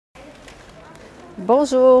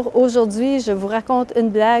Bonjour, aujourd'hui je vous raconte une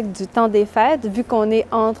blague du temps des fêtes vu qu'on est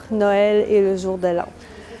entre Noël et le jour de l'an.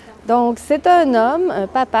 Donc c'est un homme, un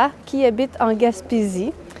papa, qui habite en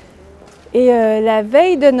Gaspésie et la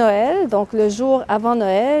veille de Noël, donc le jour avant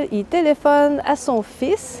Noël, il téléphone à son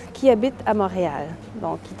fils qui habite à Montréal.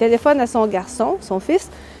 Donc il téléphone à son garçon, son fils,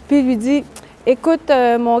 puis il lui dit « Écoute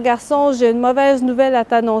mon garçon, j'ai une mauvaise nouvelle à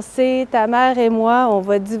t'annoncer, ta mère et moi on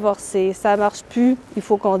va divorcer, ça marche plus, il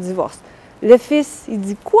faut qu'on divorce. » Le fils, il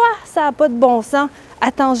dit « Quoi? Ça n'a pas de bon sens.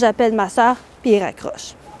 Attends, j'appelle ma soeur. » Puis il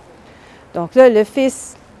raccroche. Donc là, le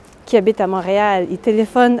fils qui habite à Montréal, il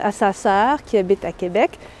téléphone à sa sœur qui habite à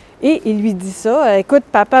Québec et il lui dit ça. « Écoute,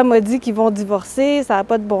 papa m'a dit qu'ils vont divorcer, ça n'a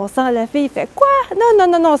pas de bon sens. » La fille fait « Quoi?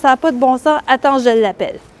 Non, ça n'a pas de bon sens. Attends, je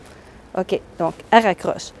l'appelle. » OK, donc elle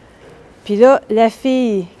raccroche. Puis là, la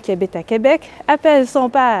fille qui habite à Québec appelle son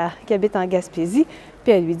père qui habite en Gaspésie.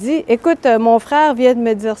 Puis elle lui dit « Écoute, mon frère vient de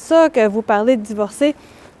me dire ça, que vous parlez de divorcer.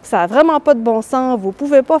 Ça n'a vraiment pas de bon sens. Vous ne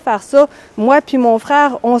pouvez pas faire ça. Moi puis mon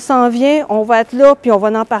frère, on s'en vient, on va être là, puis on va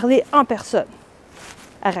en parler en personne. »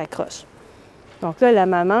 Elle raccroche. Donc là, la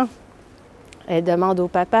maman, elle demande au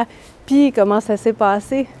papa « Puis comment ça s'est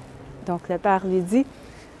passé? » Donc le père lui dit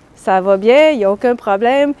 « Ça va bien, il n'y a aucun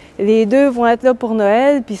problème. Les deux vont être là pour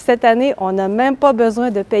Noël. Puis cette année, on n'a même pas besoin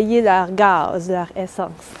de payer leur gaz, leur essence. »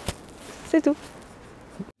 C'est tout.